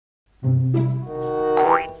What's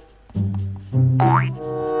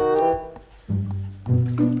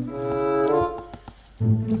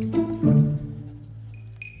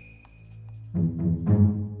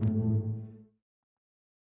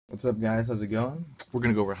up, guys? How's it going? We're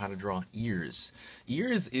gonna go over how to draw ears.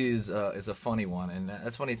 Ears is a funny one, and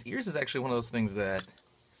that's funny. Ears is actually one of those things that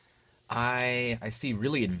I see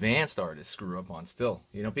really advanced artists screw up on still.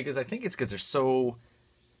 You know, because I think it's because they're so.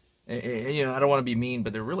 You know, I don't want to be mean,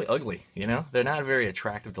 but they're really ugly. You know, they're not very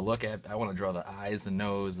attractive to look at. I want to draw the eyes, the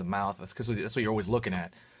nose, the mouth. That's because that's what you're always looking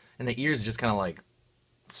at, and the ears are just kind of like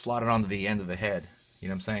slotted onto the end of the head. You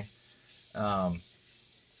know what I'm saying? Um,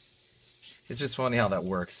 it's just funny how that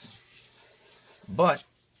works. But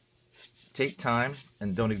take time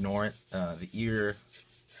and don't ignore it. The ear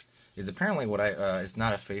is apparently what it's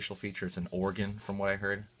not a facial feature, it's an organ from what I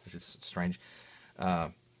heard, which is strange. Uh,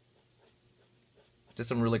 just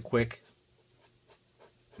some really quick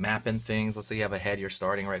mapping things. Let's say you have a head, you're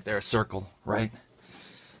starting right there, a circle, right?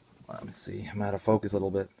 Let me see, I'm out of focus a little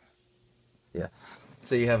bit. Yeah.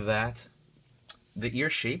 So you have that. The ear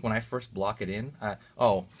shape, when I first block it in,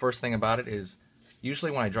 first thing about it is, usually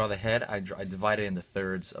when I draw the head, I divide it into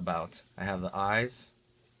thirds about. I have the eyes,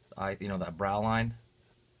 that brow line.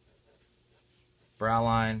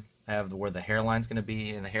 I have where the hairline's going to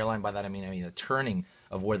be, and the hairline, by that I mean the turning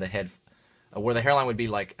of where the where the hairline would be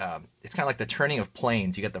like, it's kind of like the turning of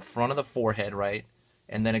planes. You got the front of the forehead, right?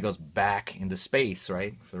 And then it goes back into space,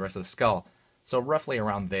 right? For the rest of the skull. So roughly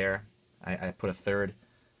around there, I put a third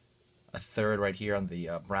right here on the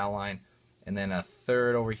brow line, and then a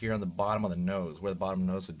third over here on the bottom of the nose, where the bottom of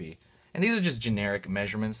the nose would be. And these are just generic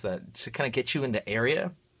measurements that to kind of get you in the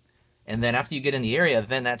area. And then after you get in the area,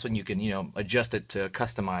 then that's when you can, adjust it to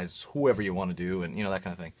customize whoever you want to do, and that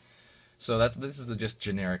kind of thing. So this is just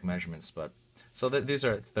generic measurements, but so these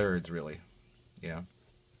are thirds really, you know.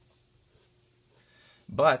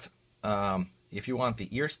 But if you want the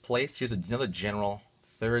ears placed, here's another general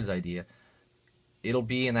thirds idea. It'll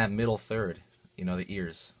be in that middle third, the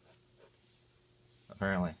ears,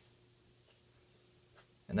 apparently.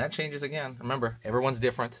 And that changes again. Remember, everyone's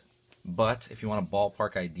different. But if you want a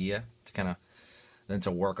ballpark idea to kind of then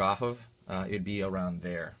to work off of, it'd be around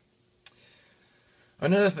there.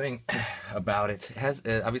 Another thing about it has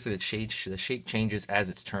obviously the shape changes as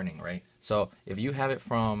it's turning, right? So if you have it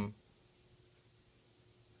from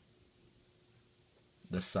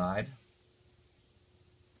the side,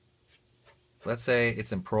 let's say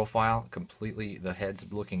it's in profile completely, the head's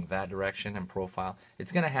looking that direction in profile,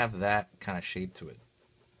 it's going to have that kind of shape to it.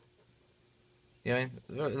 You know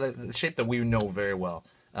what I mean? The shape that we know very well.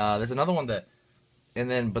 There's another one but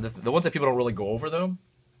the ones that people don't really go over though.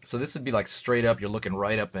 So this would be like straight up, you're looking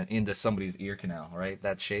right up and into somebody's ear canal, right?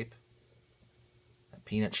 That shape, that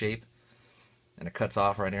peanut shape, and it cuts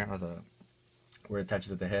off right here where it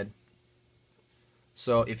touches at the head.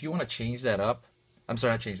 So if you want to change that up, I'm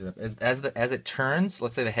sorry, not change it up. As it turns,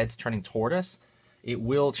 let's say the head's turning toward us, it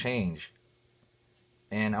will change.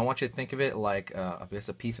 And I want you to think of it like a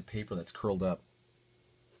piece of paper that's curled up.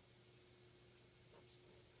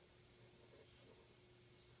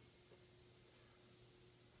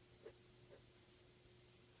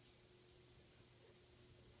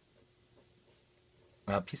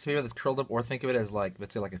 A piece of paper that's curled up, or think of it as like,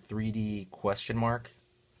 let's say like a 3D question mark.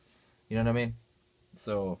 You know what I mean?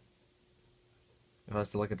 So if I was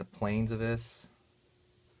to look at the planes of this,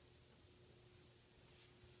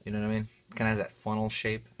 you know what I mean? It kind of has that funnel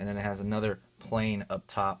shape, and then it has another plane up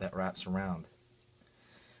top that wraps around.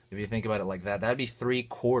 If you think about it like that, that'd be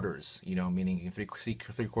 3/4, meaning you can see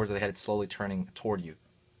 3/4 of the head slowly turning toward you,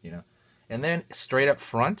 And then straight up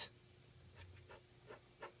front,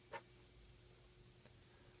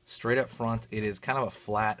 it is kind of a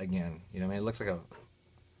flat again. You know what I mean? It looks like a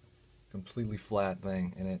completely flat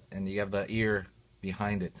thing, and you have the ear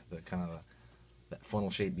behind it, the kind of that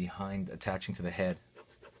funnel shape behind, attaching to the head.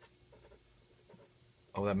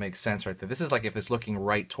 Oh, that makes sense right there. This is like if it's looking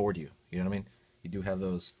right toward you. You know what I mean? You do have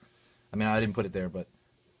those. I mean, I didn't put it there, but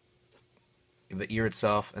the ear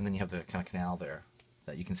itself, and then you have the kind of canal there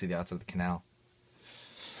that you can see the outside of the canal.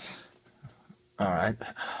 All right.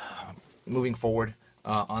 Moving forward,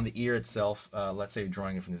 on the ear itself, let's say you're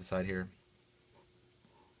drawing it from the side here.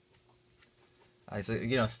 I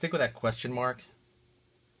say, stick with that question mark.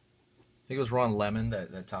 I think it was Ron Lemon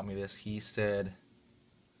that taught me this. He said,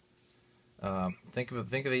 think of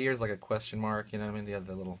the ears like a question mark. You know what I mean? You have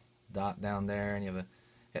the little dot down there, and you have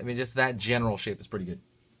just that general shape is pretty good.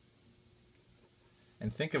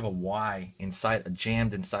 And think of a Y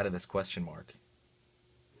jammed inside of this question mark.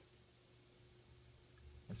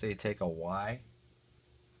 Let's say you take a Y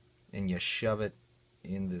and you shove it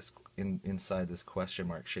inside this question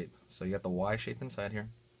mark shape. So you got the Y shape inside here.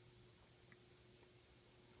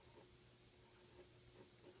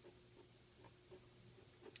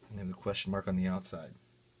 And then the question mark on the outside.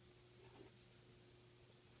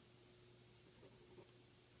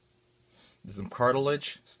 There's some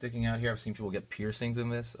cartilage sticking out here. I've seen people get piercings in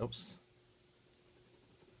this. Oops.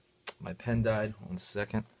 My pen died. 1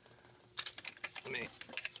 second.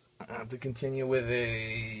 I have to continue with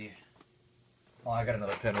a... Oh, I got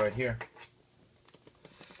another pen right here.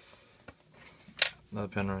 Another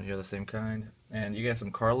pen right here, the same kind. And you got some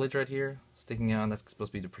cartilage right here sticking out. That's supposed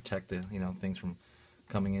to be to protect the, things from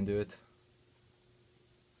coming into it.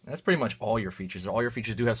 That's pretty much all your features. All your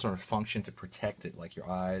features do have sort of function to protect it, like your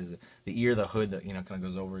eyes, the ear, the hood that, kind of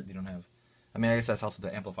goes over it. You don't have... I mean, I guess that's also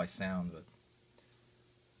to amplify sound, but...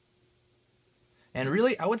 And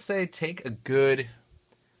really, I would say take a good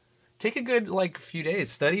like few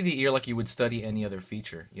days. Study the ear like you would study any other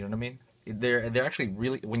feature. You know what I mean? They're actually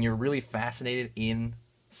really, when you're really fascinated in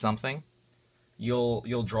something,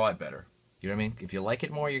 you'll draw it better. You know what I mean? If you like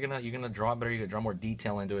it more, you're gonna draw it better. You're gonna draw more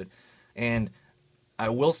detail into it. And I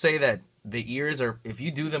will say that the ears are, if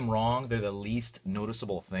you do them wrong, they're the least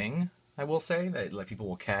noticeable thing. I will say that like people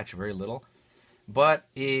will catch very little. But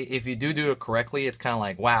if you do it correctly, it's kind of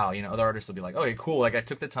like, wow, other artists will be like, okay, cool, like I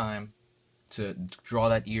took the time to draw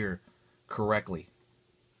that ear correctly.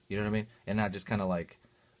 You know what I mean? And not just kind of like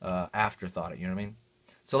afterthought it, you know what I mean?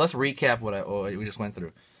 So let's recap what we just went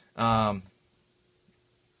through. 1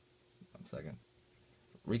 second.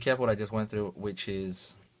 Recap what I just went through, which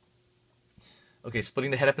is, okay,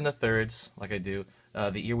 splitting the head up into thirds, like I do.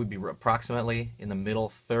 The ear would be approximately in the middle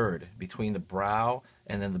third between the brow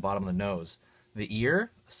and then the bottom of the nose. The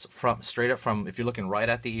ear, straight up from, if you're looking right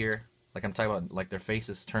at the ear, like I'm talking about, like their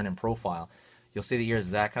faces turn in profile, you'll see the ear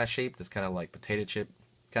is that kind of shape, this kind of like potato chip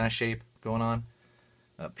kind of shape going on,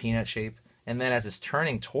 peanut shape. And then as it's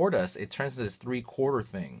turning toward us, it turns to this 3/4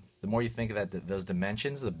 thing. The more you think of that, those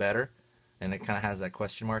dimensions, the better. And it kind of has that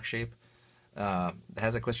question mark shape. It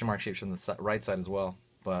has a question mark shape from the right side as well.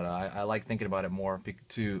 But I like thinking about it more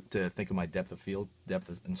to think of my depth of field,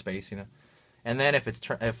 depth in space, And then if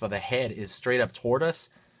the head is straight up toward us,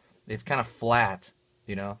 it's kind of flat,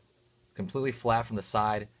 completely flat from the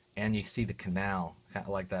side, and you see the canal, kind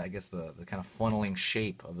of like that. I guess the kind of funneling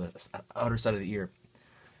shape of the outer side of the ear.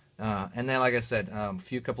 And then, like I said,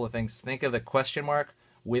 couple of things. Think of the question mark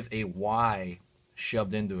with a Y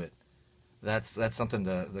shoved into it. That's something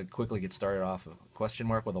to quickly get started off of. Question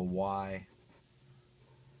mark with a Y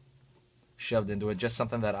shoved into it. Just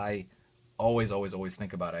something that I always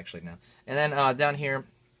think about actually now. And then down here,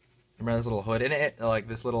 remember this little hood, and it like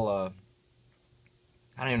this little I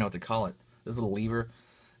don't even know what to call it. This little lever.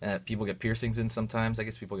 People get piercings in sometimes. I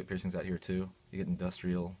guess people get piercings out here too. You get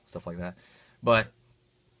industrial stuff like that. But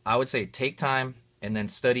I would say take time and then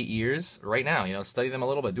study ears right now. Study them a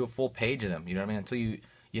little bit. Do a full page of them. You know what I mean? Until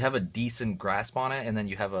you have a decent grasp on it, and then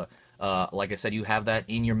you have a like I said, you have that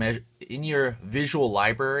in your visual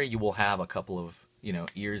library. You will have a couple of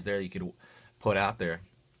ears there you could put out there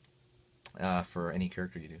for any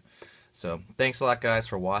character you do. So thanks a lot, guys,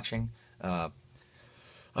 for watching. I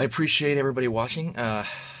appreciate everybody watching.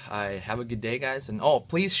 I have a good day, guys. And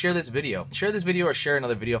please share this video. Share this video or share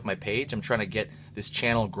another video off my page. I'm trying to get this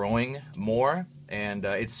channel growing more, and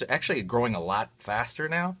it's actually growing a lot faster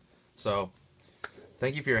now. So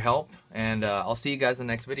thank you for your help, and I'll see you guys in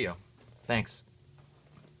the next video. Thanks.